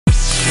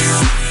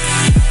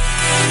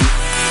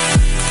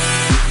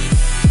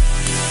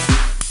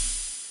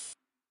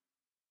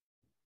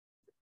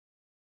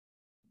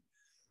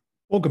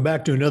Welcome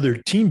back to another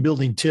Team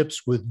Building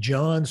Tips with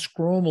John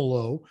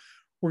Scromolo.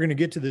 We're going to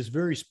get to this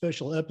very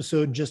special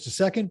episode in just a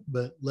second,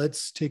 but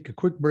let's take a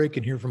quick break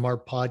and hear from our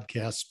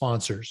podcast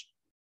sponsors.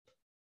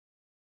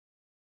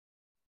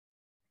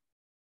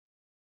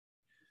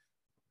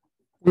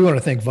 We want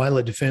to thank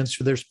Violet Defense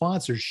for their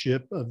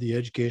sponsorship of the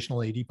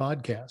Educational AD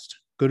podcast.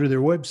 Go to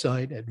their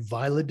website at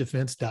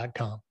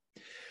violetdefense.com.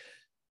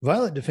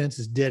 Violet Defense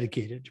is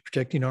dedicated to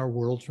protecting our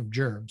world from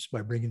germs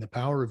by bringing the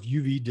power of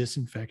UV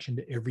disinfection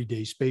to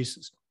everyday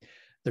spaces.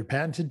 Their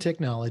patented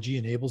technology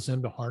enables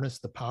them to harness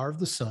the power of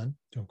the sun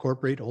to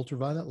incorporate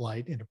ultraviolet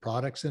light into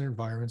products and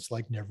environments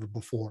like never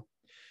before.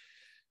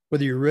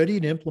 Whether you're ready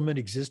to implement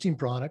existing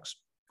products,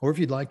 or if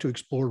you'd like to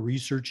explore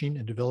researching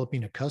and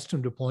developing a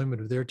custom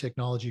deployment of their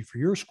technology for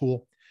your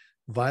school,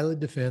 Violet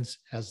Defense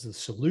has the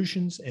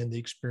solutions and the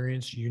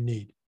experience you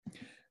need.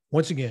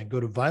 Once again, go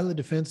to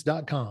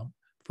violetdefense.com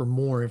for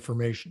more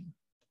information.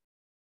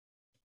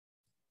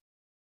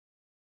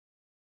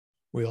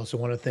 We also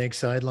want to thank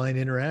Sideline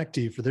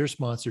Interactive for their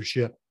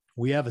sponsorship.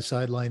 We have a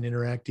Sideline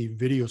Interactive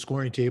video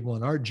scoring table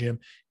in our gym,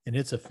 and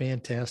it's a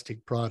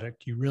fantastic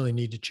product. You really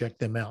need to check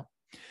them out.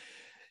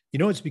 You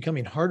know, it's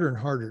becoming harder and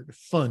harder to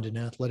fund an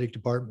athletic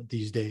department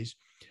these days,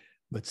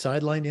 but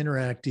Sideline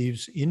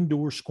Interactive's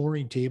indoor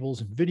scoring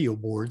tables and video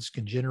boards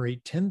can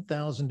generate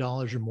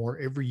 $10,000 or more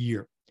every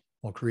year,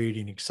 while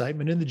creating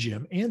excitement in the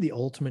gym and the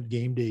ultimate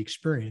game day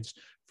experience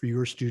for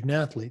your student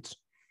athletes.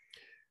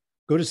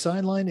 Go to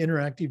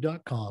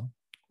sidelineinteractive.com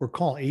or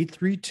call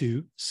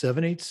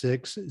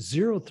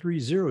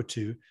 832-786-0302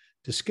 to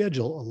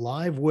schedule a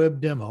live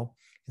web demo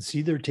and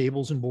see their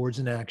tables and boards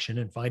in action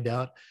and find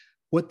out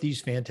what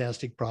these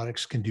fantastic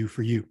products can do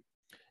for you.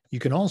 You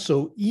can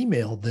also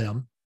email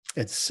them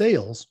at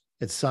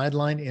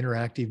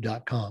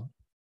sales@sidelineinteractive.com.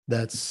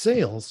 That's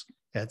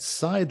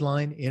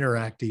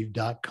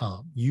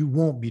sales@sidelineinteractive.com. You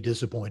won't be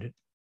disappointed.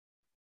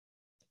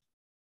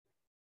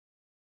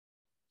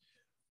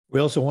 We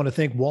also want to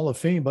thank Wall of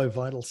Fame by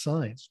Vital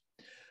Signs.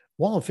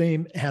 Wall of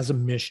Fame has a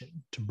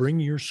mission to bring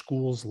your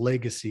school's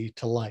legacy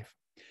to life.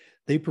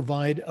 They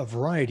provide a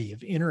variety of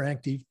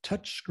interactive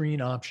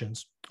touchscreen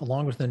options,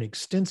 along with an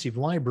extensive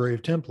library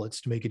of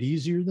templates to make it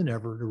easier than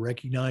ever to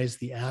recognize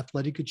the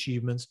athletic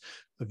achievements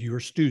of your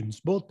students,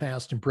 both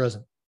past and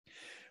present.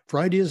 For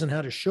ideas on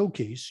how to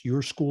showcase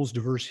your school's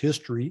diverse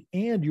history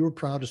and your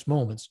proudest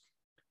moments,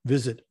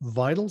 visit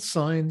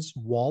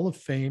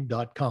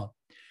vitalsignswalloffame.com.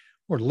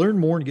 Or to learn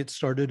more and get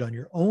started on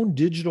your own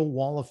digital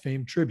Wall of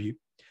Fame tribute,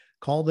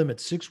 call them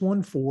at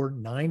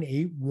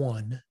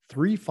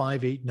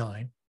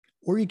 614-981-3589,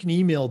 or you can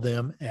email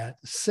them at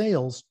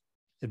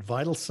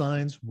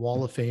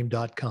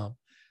sales@vitalsignswalloffame.com.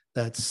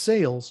 That's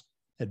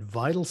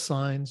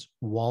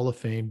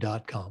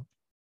sales@vitalsignswalloffame.com.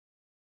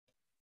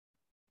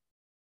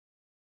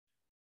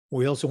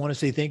 We also want to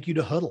say thank you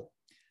to Huddle.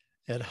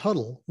 At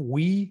Huddle,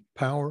 we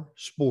power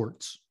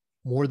sports.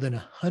 More than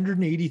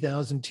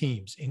 180,000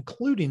 teams,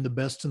 including the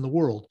best in the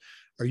world,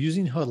 are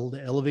using Huddle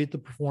to elevate the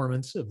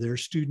performance of their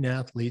student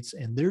athletes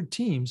and their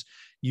teams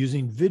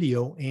using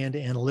video and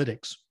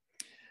analytics.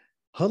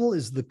 Huddle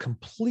is the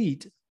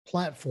complete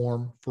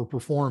platform for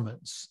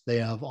performance. They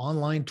have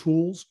online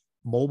tools,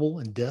 mobile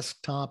and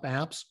desktop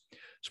apps,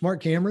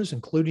 smart cameras,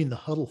 including the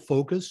Huddle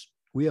Focus.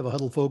 We have a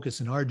Huddle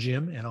Focus in our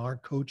gym, and our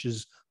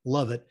coaches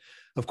love it.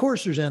 Of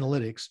course, there's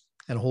analytics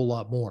and a whole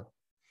lot more.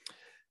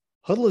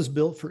 Huddle is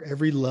built for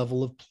every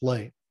level of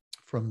play,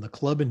 from the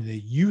club and the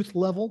youth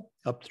level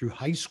up through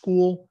high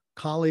school,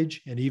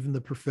 college, and even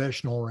the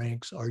professional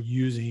ranks are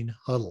using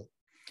Huddle.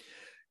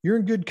 You're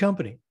in good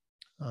company.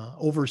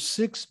 Over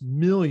 6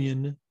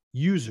 million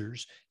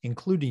users,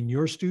 including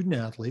your student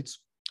athletes,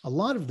 a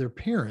lot of their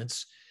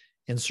parents,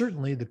 and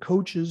certainly the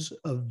coaches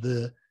of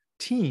the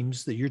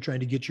teams that you're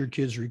trying to get your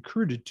kids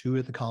recruited to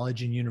at the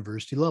college and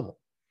university level.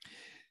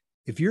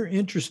 If you're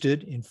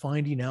interested in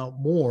finding out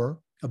more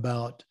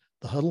about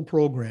the Huddle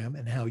program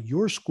and how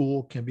your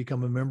school can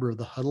become a member of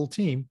the Huddle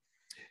team,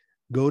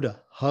 go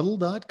to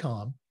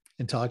huddle.com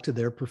and talk to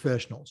their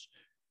professionals.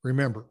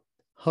 Remember,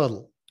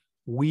 Huddle,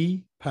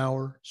 we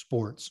power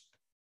sports.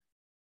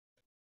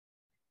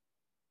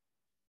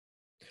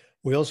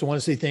 We also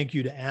want to say thank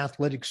you to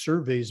Athletic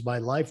Surveys by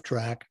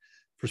Lifetrack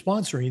for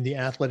sponsoring the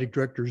Athletic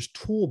Director's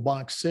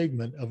Toolbox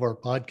segment of our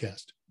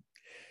podcast.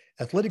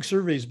 Athletic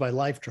Surveys by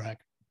Lifetrack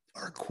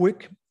are a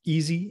quick,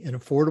 easy, and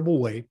affordable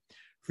way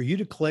for you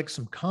to collect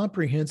some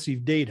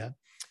comprehensive data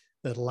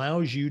that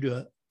allows you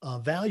to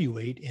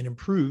evaluate and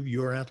improve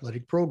your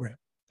athletic program.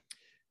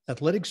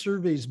 Athletic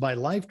Surveys by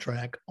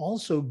Lifetrack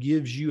also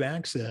gives you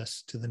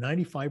access to the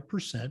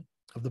 95%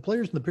 of the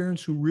players and the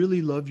parents who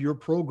really love your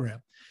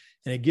program,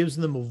 and it gives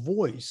them a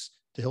voice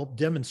to help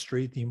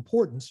demonstrate the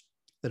importance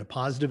that a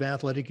positive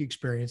athletic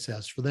experience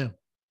has for them.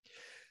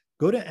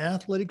 Go to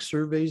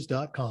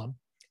athleticsurveys.com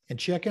and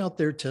check out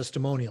their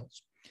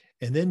testimonials,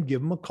 and then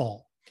give them a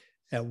call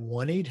at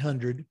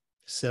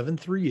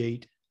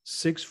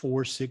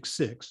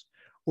 1-800-738-6466,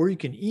 or you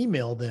can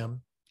email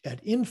them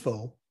at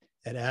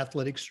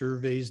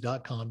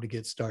info@athleticsurveys.com to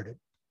get started.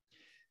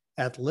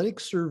 Athletic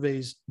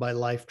Surveys by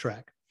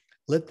Lifetrack.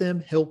 Let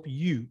them help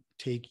you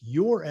take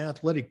your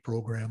athletic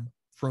program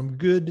from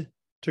good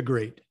to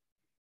great.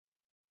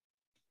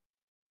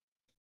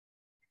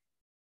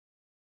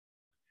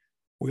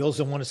 We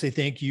also want to say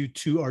thank you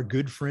to our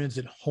good friends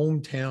at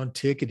Hometown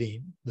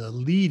Ticketing, the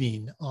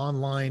leading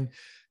online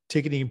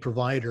ticketing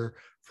provider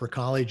for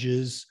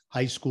colleges,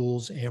 high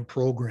schools, and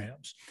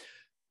programs.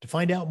 To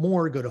find out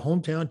more, go to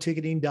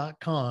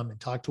hometownticketing.com and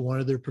talk to one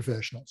of their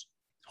professionals.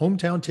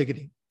 Hometown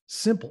Ticketing,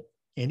 simple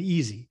and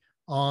easy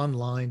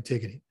online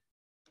ticketing.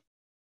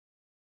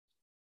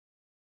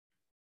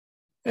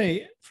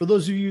 Hey, for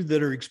those of you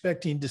that are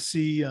expecting to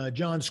see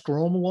John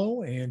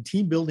Scromolo and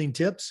team building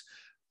tips,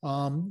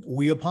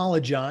 we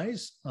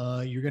apologize.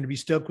 You're going to be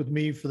stuck with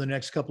me for the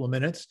next couple of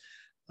minutes.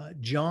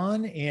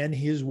 John and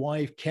his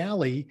wife,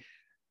 Callie,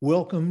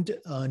 welcomed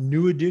a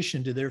new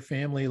addition to their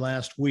family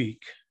last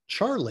week,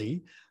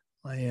 Charlie.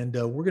 And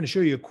we're going to show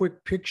you a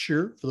quick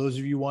picture for those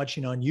of you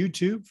watching on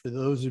YouTube. For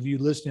those of you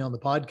listening on the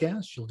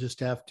podcast, you'll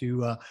just have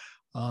to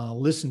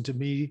listen to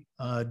me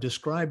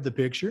describe the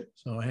picture.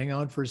 So hang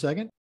on for a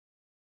second.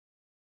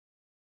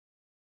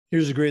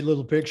 Here's a great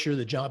little picture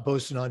that John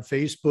posted on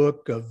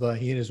Facebook of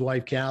he and his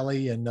wife,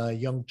 Callie, and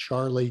young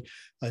Charlie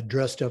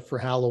dressed up for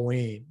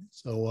Halloween.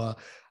 So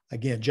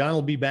again, John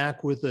will be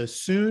back with us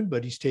soon,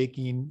 but he's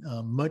taking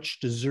much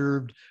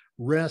deserved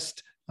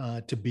rest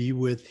to be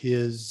with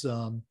his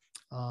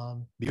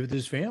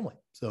family.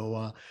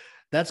 So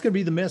that's going to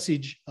be the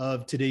message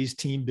of today's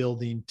team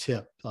building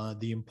tip,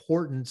 the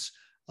importance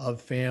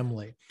of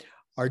family.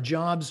 Our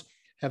jobs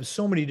have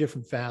so many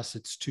different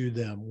facets to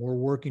them. We're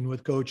working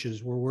with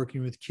coaches, we're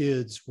working with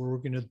kids, we're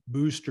working with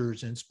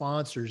boosters and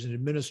sponsors and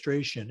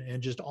administration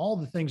and just all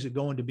the things that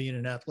go into being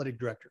an athletic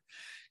director.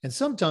 And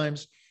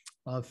sometimes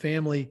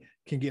family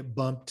can get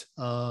bumped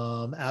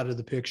out of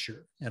the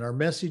picture. And our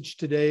message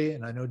today,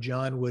 and I know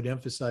John would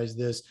emphasize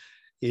this,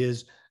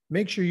 is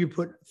make sure you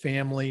put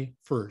family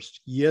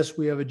first. Yes,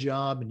 we have a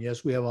job and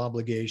yes, we have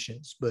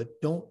obligations, but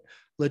don't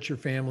let your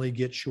family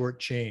get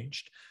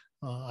shortchanged.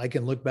 I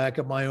can look back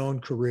at my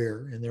own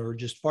career, and there were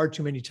just far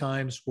too many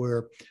times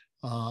where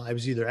I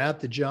was either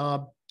at the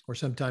job or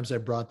sometimes I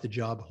brought the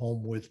job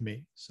home with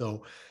me.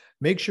 So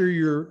make sure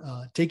you're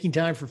taking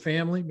time for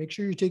family. Make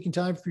sure you're taking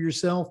time for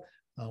yourself.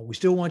 We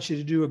still want you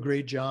to do a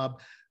great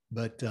job,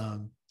 but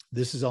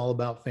this is all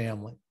about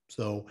family.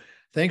 So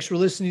thanks for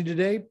listening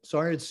today.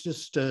 Sorry, it's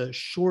just a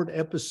short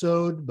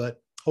episode, but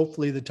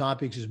hopefully the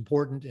topic is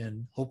important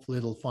and hopefully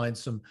it'll find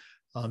some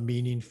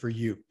meaning for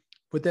you.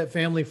 Put that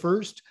family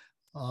first.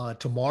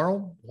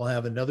 Tomorrow, we'll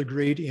have another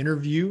great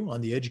interview on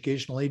the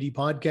Educational AD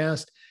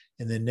podcast.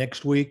 And then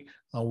next week,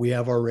 we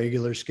have our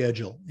regular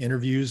schedule.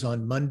 Interviews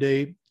on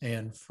Monday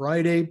and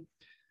Friday.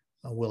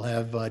 We'll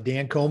have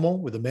Dan Como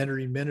with a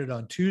Mentoring Minute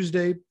on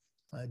Tuesday.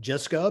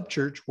 Jessica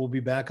Upchurch will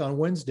be back on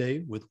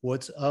Wednesday with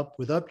What's Up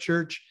with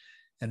Upchurch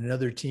and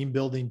another team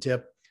building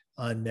tip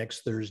on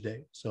next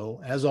Thursday.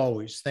 So as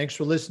always, thanks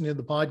for listening to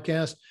the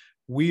podcast.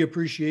 We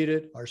appreciate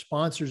it. Our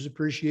sponsors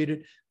appreciate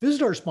it.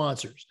 Visit our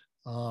sponsors.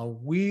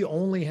 We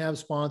only have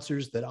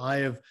sponsors that I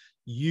have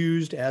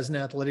used as an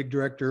athletic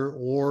director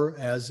or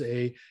as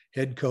a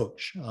head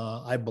coach.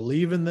 I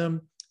believe in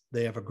them.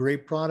 They have a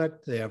great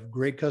product. They have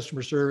great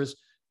customer service.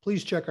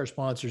 Please check our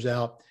sponsors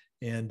out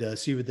and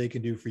see what they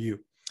can do for you.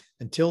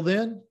 Until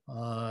then,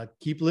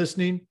 keep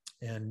listening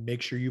and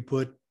make sure you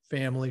put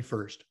family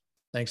first.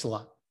 Thanks a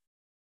lot.